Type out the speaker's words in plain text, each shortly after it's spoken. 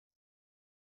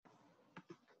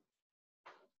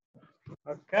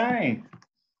Okay,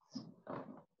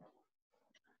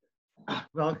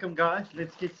 welcome guys.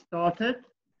 Let's get started.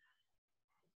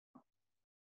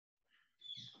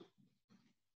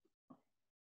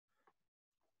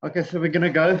 Okay, so we're going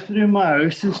to go through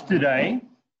meiosis today.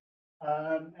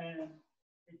 And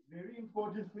it's very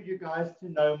important for you guys to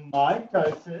know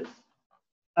mitosis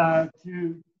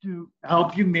to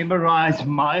help you memorize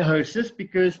meiosis,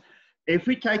 because if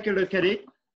we take a look at it,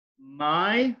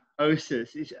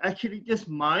 meiosis is actually just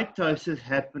mitosis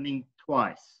happening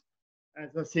twice,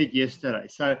 as I said yesterday.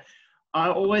 So I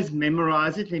always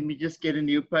memorize it. Let me just get a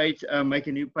new page, make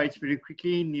a new page very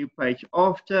quickly, new page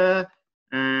after,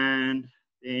 and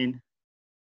then,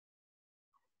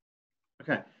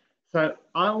 okay. So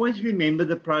I always remember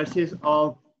the process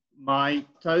of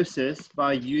mitosis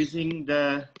by using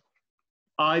the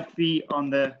IP on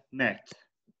the mat,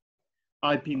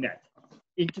 IP mat.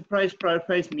 Interphase,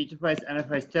 prophase, metaphase,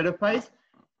 anaphase, telophase.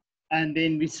 And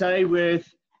then we say with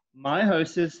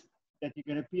meiosis that you're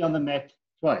going to pee on the mat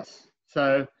twice.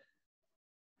 So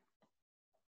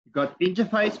you've got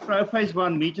interphase, prophase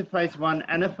 1, metaphase 1,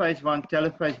 anaphase 1,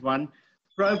 telophase 1,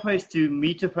 prophase 2,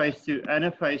 metaphase 2,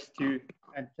 anaphase 2,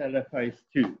 and telophase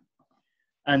 2.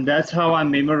 And that's how I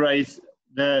memorize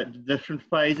the different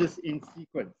phases in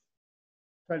sequence.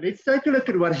 So let's take a look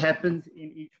at what happens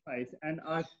in each phase. And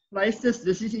I've placed this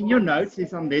is in your notes,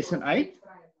 it's on lesson 8.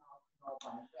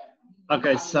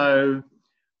 Okay, so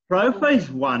prophase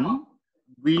 1,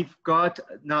 we've got,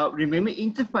 now remember,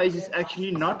 interphase is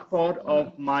actually not part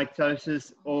of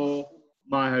mitosis or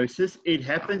meiosis. It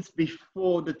happens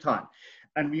before the time.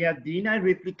 And we have DNA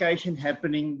replication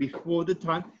happening before the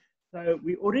time. So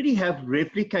we already have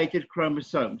replicated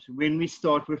chromosomes when we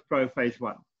start with prophase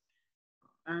 1.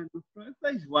 And with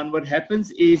prophase 1, what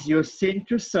happens is your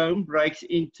centrosome breaks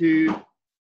into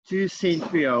 2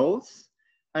 centrioles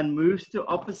and moves to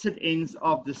opposite ends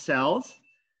of the cells.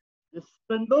 The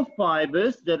spindle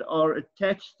fibers that are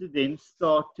attached to them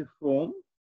start to form,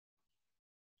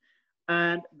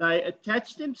 and they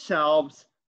attach themselves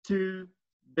to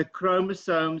the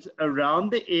chromosomes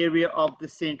around the area of the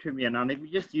centromere. Now, let me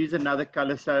just use another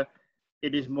color so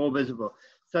it is more visible.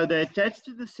 So they attach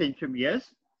to the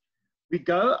centromeres. We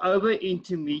go over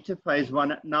into metaphase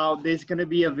 1. Now, there's going to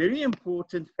be a very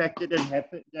important factor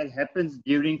that happens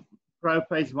during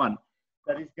prophase 1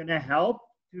 that is going to help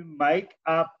to make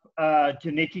up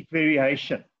genetic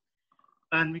variation.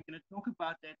 And we're going to talk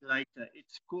about that later.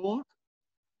 It's called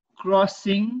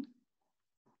crossing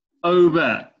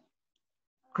over.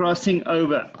 Crossing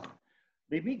over.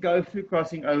 Let me go through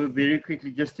crossing over very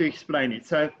quickly just to explain it.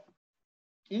 So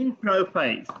in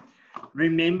prophase,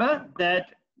 remember that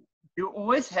you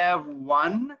always have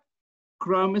one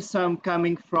chromosome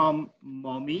coming from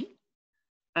mommy,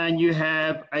 and you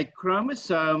have a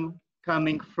chromosome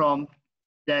coming from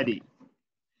daddy.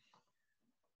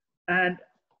 And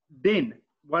then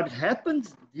what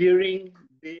happens during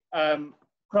the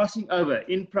crossing over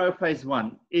in prophase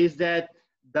 1 is that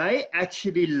they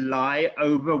actually lie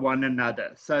over one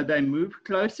another. So they move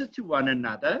closer to one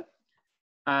another.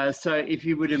 So if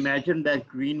you would imagine that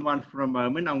green one for a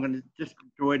moment, I'm going to just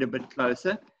draw it a bit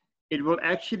closer. It will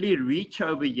actually reach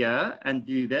over here and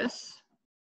do this.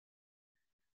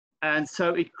 And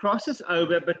so it crosses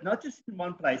over, but not just in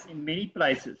one place, in many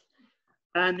places.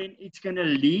 And then it's going to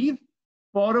leave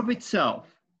part of itself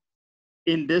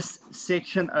in this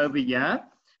section over here.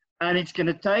 And it's going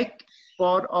to take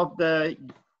part of the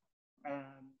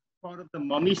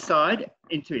mommy side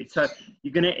into it. So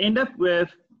you're going to end up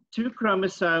with 2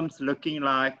 chromosomes looking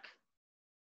like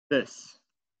this.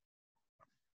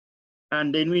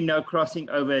 And then we know crossing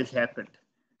over has happened.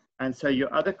 And so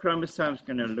your other chromosome is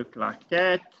going to look like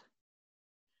that.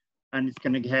 And it's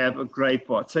going to have a gray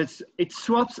part. So it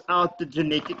swaps out the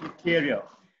genetic material.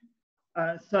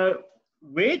 So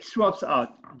where it swaps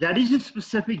out, that is a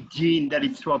specific gene that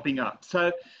it's swapping out.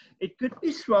 So it could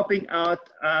be swapping out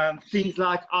things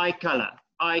like eye color,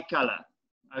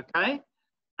 okay?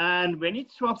 And when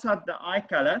it swaps out the eye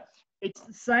color, it's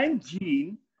the same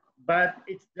gene, but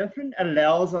it's different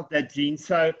alleles of that gene.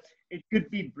 So it could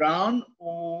be brown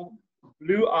or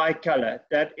blue eye color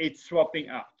that it's swapping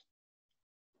out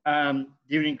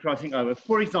during crossing over,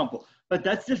 for example. But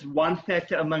that's just one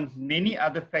factor among many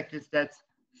other factors that's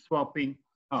swapping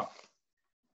out.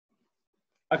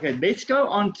 Okay, let's go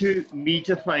on to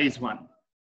metaphase 1.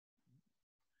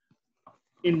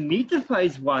 In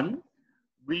metaphase 1,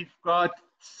 we've got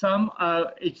some,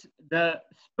 it's the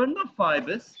spindle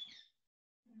fibers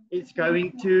is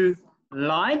going to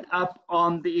line up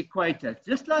on the equator,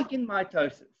 just like in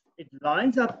mitosis. It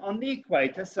lines up on the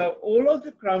equator, so all of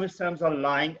the chromosomes are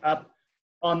lined up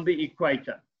on the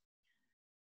equator.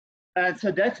 And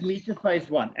so that's metaphase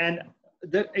one. And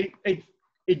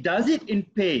it does it in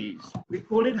pairs. We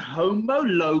call it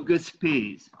homologous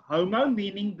pairs. Homo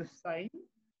meaning the same,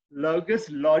 logos,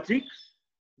 logic,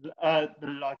 the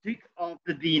logic of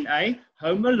the DNA,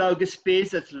 homologous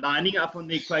pairs that's lining up on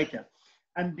the equator.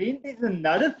 And then there's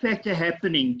another factor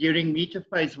happening during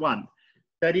metaphase one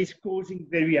that is causing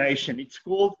variation. It's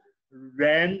called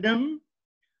random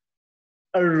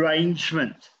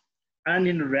arrangement. And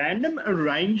in random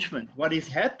arrangement, what is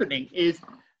happening is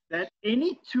that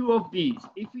any two of these,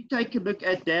 if we take a look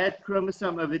at that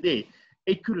chromosome over there,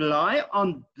 it could lie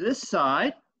on this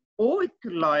side or it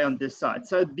could lie on this side.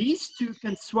 So these two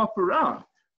can swap around.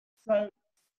 So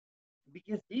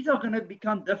because these are going to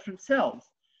become different cells.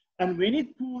 And when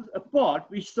it pulls apart,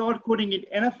 we start calling it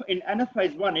in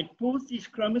anaphase one, it pulls these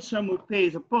chromosomal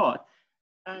pairs apart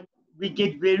and we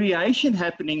get variation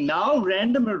happening. Now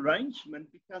random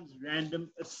arrangement becomes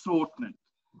random assortment.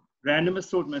 Random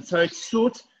assortment. So it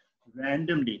sorts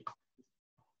randomly.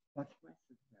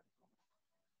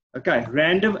 Okay,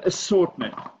 random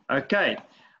assortment. Okay.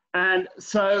 And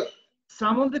so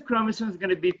some of the chromosomes are going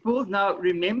to be pulled. Now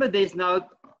remember, there's now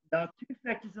two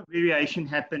factors of variation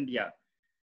happened here.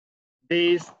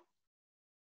 There's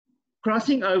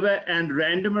crossing over and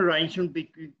random arrangement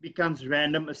becomes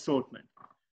random assortment.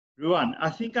 Ruan, I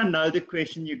think I know the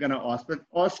question you're going to ask, but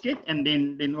ask it and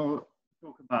then we'll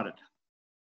talk about it.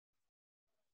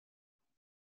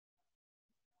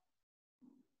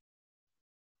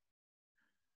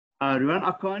 Ruan,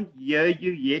 I can't hear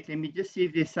you yet. Let me just see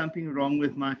if there's something wrong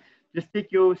with my, just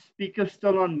take your speaker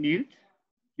still on mute.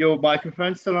 Your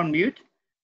microphone still on mute.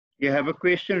 You have a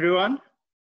question, Ruan?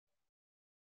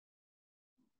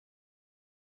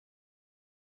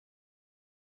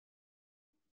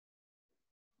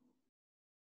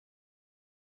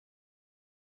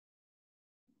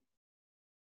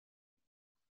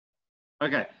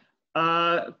 Okay,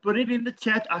 put it in the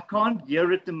chat. I can't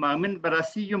hear at the moment, but I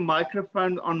see your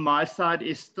microphone on my side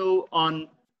is still on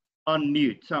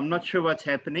mute. So I'm not sure what's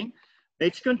happening.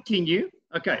 Let's continue.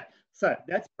 Okay, so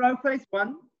that's prophase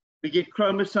one. We get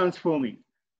chromosomes forming.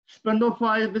 Spindle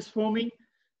fibers forming.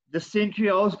 The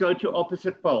centrioles go to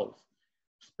opposite poles.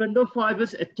 Spindle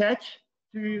fibers attach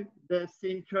to the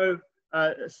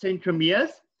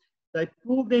centromeres. They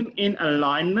pull them in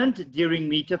alignment during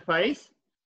metaphase.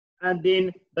 And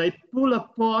then they pull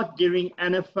apart during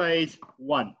anaphase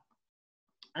one.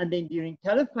 And then during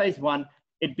telophase one,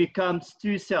 it becomes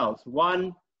two cells,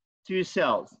 1, 2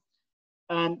 cells.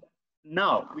 And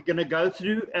now we're going to go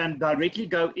through and directly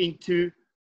go into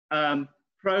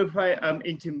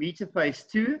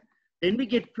metaphase 2. Then we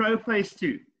get prophase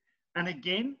 2. And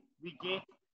again, we get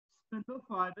spindle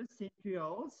fibers,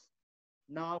 centrioles,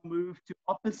 now move to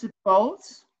opposite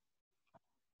poles.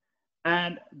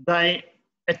 And they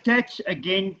attach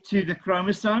again to the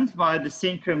chromosomes via the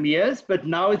centromeres, but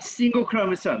now it's single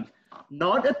chromosomes,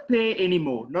 not a pair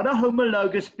anymore, not a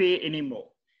homologous pair anymore.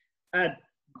 And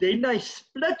then they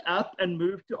split up and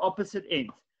move to opposite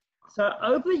ends. So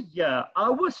over here, I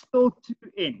was still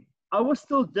 2N. I was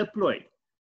still diploid.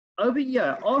 Over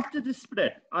here, after the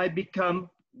split, I become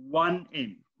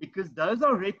 1N because those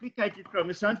are replicated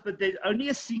chromosomes, but there's only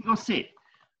a single set.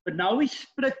 But now we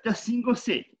split the single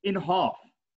set in half.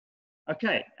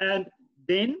 Okay, and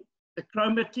then the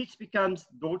chromatids becomes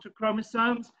daughter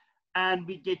chromosomes, and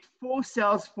we get 4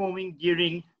 cells forming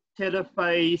during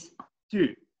telophase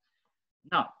 2.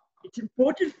 Now, it's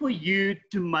important for you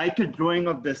to make a drawing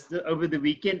of this over the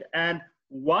weekend and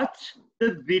watch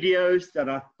the videos that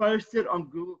are posted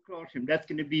on Google Classroom. That's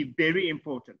going to be very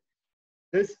important.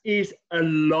 This is a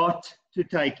lot to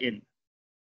take in.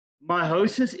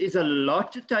 Meiosis is a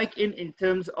lot to take in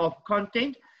terms of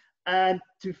content and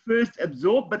to first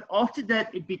absorb, but after that,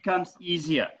 it becomes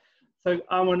easier. So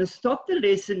I want to stop the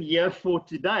lesson here for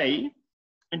today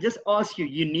and just ask you,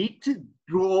 you need to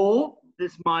draw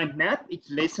this mind map.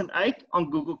 It's lesson 8 on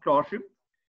Google Classroom.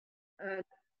 And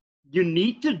you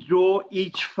need to draw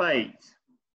each phase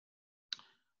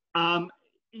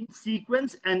in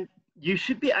sequence, and you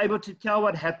should be able to tell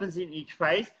what happens in each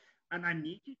phase. And I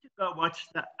need you to go watch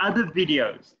the other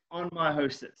videos on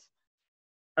Meiosis.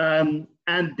 And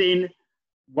then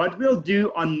what we'll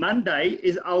do on Monday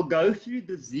is I'll go through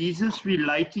diseases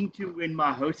relating to when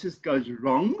Meiosis goes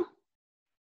wrong.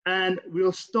 And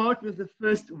we'll start with the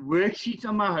first worksheet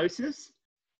on Meiosis.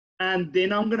 And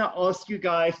then I'm going to ask you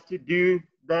guys to do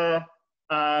the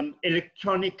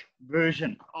electronic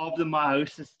version of the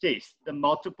Meiosis test, the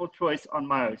multiple choice on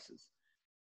Meiosis.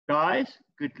 Guys,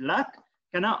 good luck.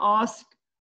 Can I ask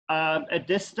at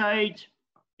this stage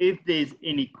if there's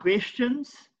any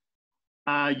questions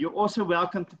You're also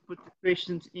welcome to put the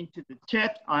questions into the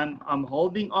chat. I'm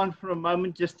holding on for a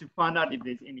moment just to find out if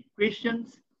there's any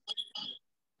questions.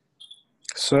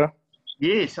 Sir?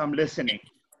 Yes, I'm listening.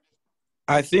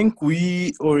 I think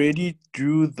we already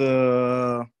drew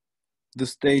the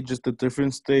stages, the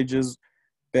different stages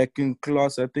back in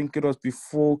class. I think it was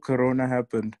before Corona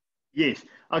happened. Yes.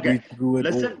 Okay. We drew it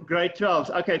Listen, all. grade 12s.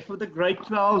 Okay, for the grade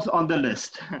 12s on the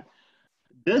list.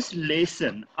 This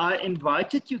lesson, I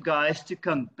invited you guys to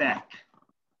come back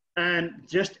and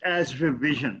just as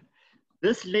revision.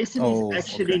 This lesson is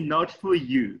actually not for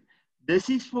you. This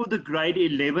is for the grade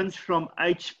 11s from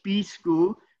HP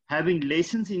school having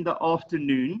lessons in the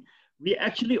afternoon. We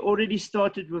actually already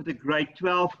started with the grade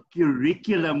 12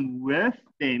 curriculum with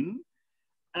them.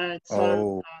 And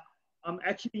so I'm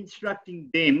actually instructing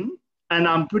them and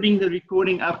I'm putting the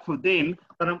recording up for them,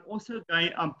 but I'm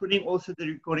putting also the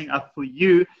recording up for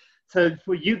you. So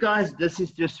for you guys, this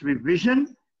is just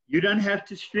revision. You don't have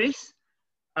to stress,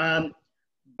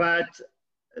 but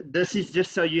this is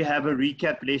just so you have a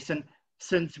recap lesson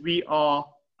since we are,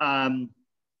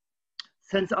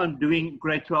 since I'm doing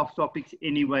grade 12 topics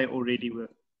anyway already with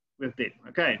them,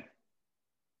 okay?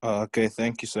 Okay,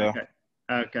 thank you, sir.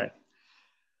 Okay.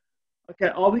 Okay,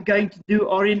 are we going to do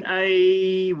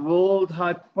RNA world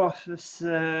hypothesis?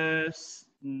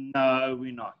 No,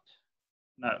 we're not.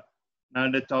 No,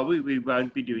 Natawi, we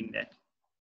won't be doing that.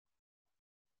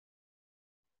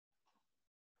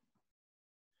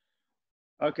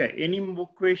 Okay, any more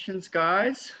questions,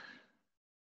 guys?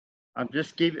 I'm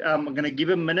going to give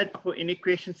a minute for any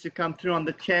questions to come through on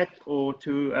the chat or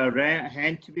to a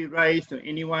hand to be raised or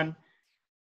anyone.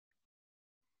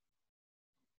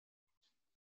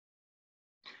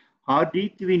 How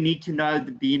deep do we need to know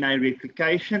the DNA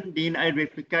replication? DNA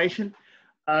replication,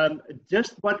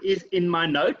 just what is in my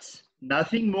notes,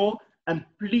 nothing more. And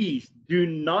please do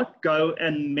not go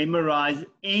and memorize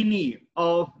any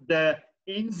of the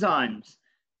enzymes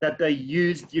that they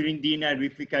use during DNA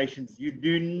replications. You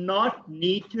do not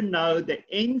need to know the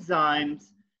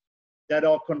enzymes that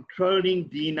are controlling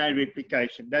DNA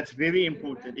replication. That's very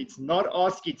important. It's not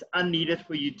asked, it's unneeded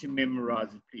for you to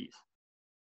memorize it, please.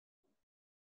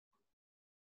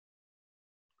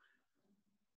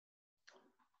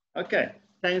 Okay,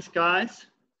 thanks guys.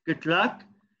 Good luck.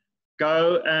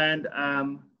 Go and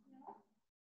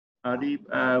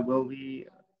will we?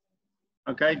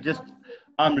 Okay, just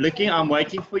I'm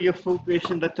waiting for your full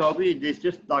question, Latabi. There's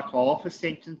just like half a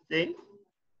sentence there.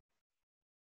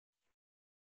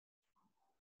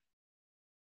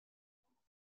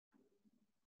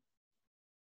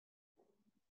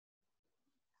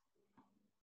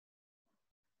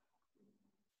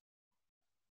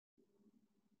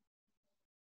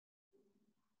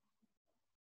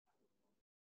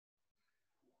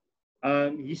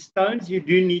 Histones, you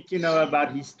do need to know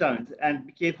about histones, and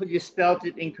be careful you spelled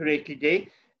it incorrectly there.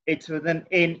 It's with an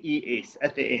NES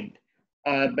at the end.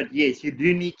 But yes, you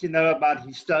do need to know about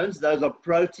histones. Those are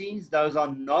proteins. Those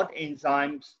are not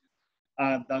enzymes.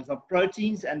 Those are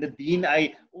proteins, and the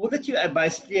DNA. All that you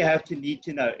basically have to need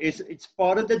to know is it's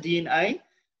part of the DNA,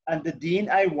 and the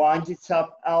DNA winds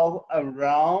itself out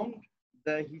around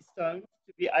the histones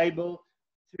to be able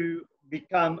to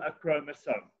become a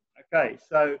chromosome. Okay,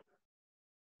 so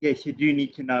yes, you do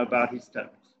need to know about histones,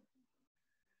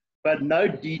 but no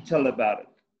detail about it.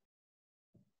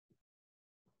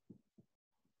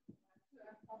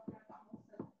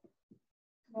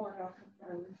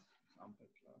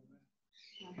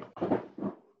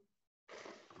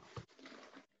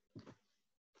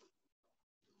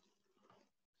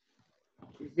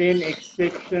 Is there an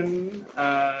exception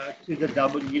to the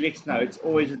double helix? No, it's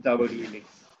always a double helix.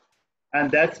 And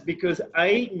that's because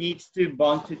A needs to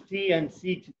bond to T and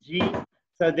C to G.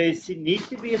 So there needs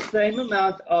to be the same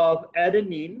amount of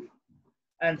adenine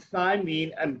and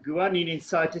thymine and guanine in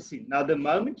cytosine. Now, the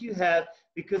moment you have,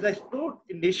 because I thought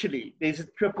initially there's a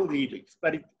triple helix,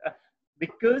 but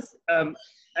because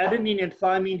adenine and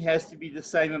thymine has to be the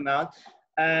same amount,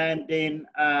 and then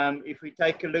if we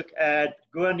take a look at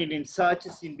guanine and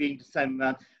cytosine being the same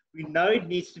amount, we know it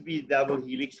needs to be a double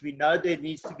helix. We know there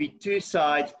needs to be two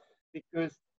sides,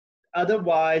 because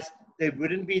otherwise there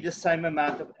wouldn't be the same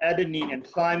amount of adenine and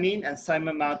thymine and same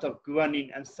amount of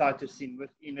guanine and cytosine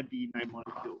within a DNA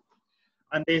molecule.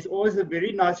 And there's always a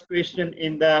very nice question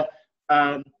in the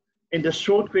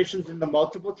short questions, in the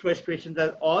multiple choice questions,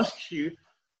 that asks you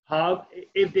how,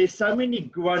 if there's so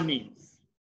many guanines,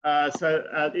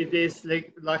 if there's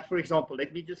like for example,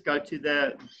 let me just go to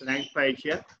the blank page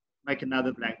here, make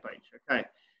another blank page, okay.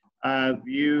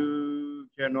 View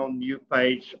journal, new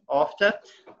page after.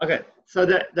 Okay, so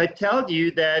they tell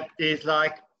you that there's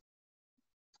like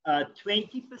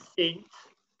 20%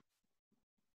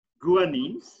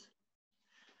 guanines,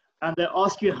 and they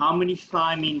ask you how many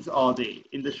thymines are there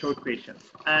in the short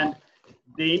questions, and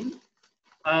then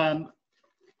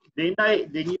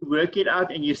you work it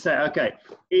out and you say, okay,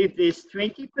 if there's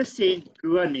 20%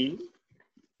 guanine,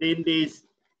 then there's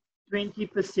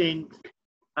 20%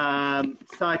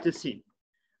 cytosine.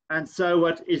 And so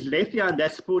what is left behind,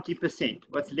 that's 40%.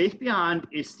 What's left behind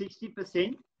is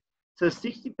 60%. So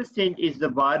 60% is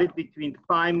divided between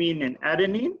thymine and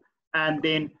adenine, and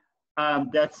then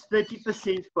that's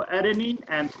 30% for adenine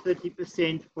and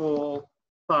 30% for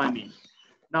thymine.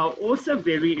 Now, also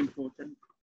very important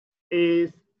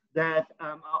is that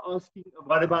I'm asking,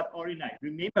 what about RNA?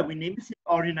 Remember, we never said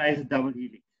RNA is a double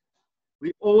helix.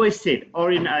 We always said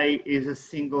RNA is a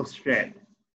single strand.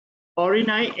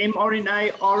 RNA,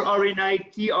 mRNA,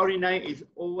 rRNA, tRNA is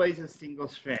always a single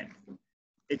strand.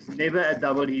 It's never a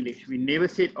double helix. We never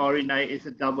said RNA is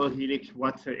a double helix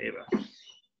whatsoever.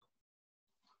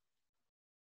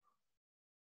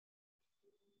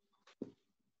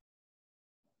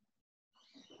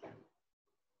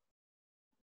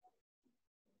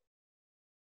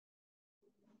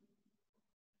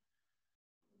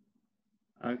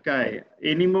 Okay,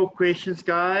 any more questions,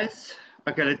 guys?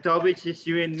 Okay, Latobi, it's just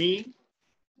you and me.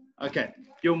 Okay,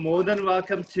 you're more than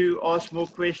welcome to ask more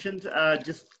questions.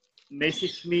 Just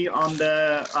message me on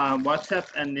the WhatsApp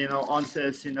and then I'll answer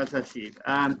as soon as I see it.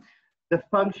 The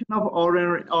function of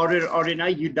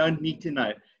RNA, you don't need to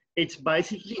know. It's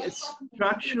basically a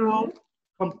structural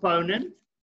component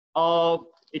of,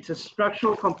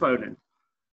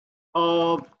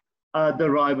 the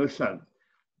ribosome.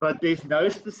 But there's no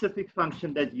specific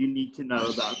function that you need to know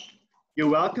about. You're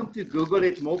welcome to Google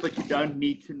it more, but you don't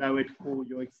need to know it for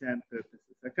your exam purposes.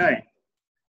 Okay.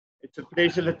 It's a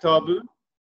pleasure, Latabu.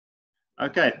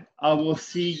 Okay. I will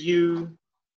see you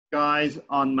guys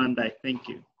on Monday. Thank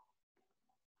you.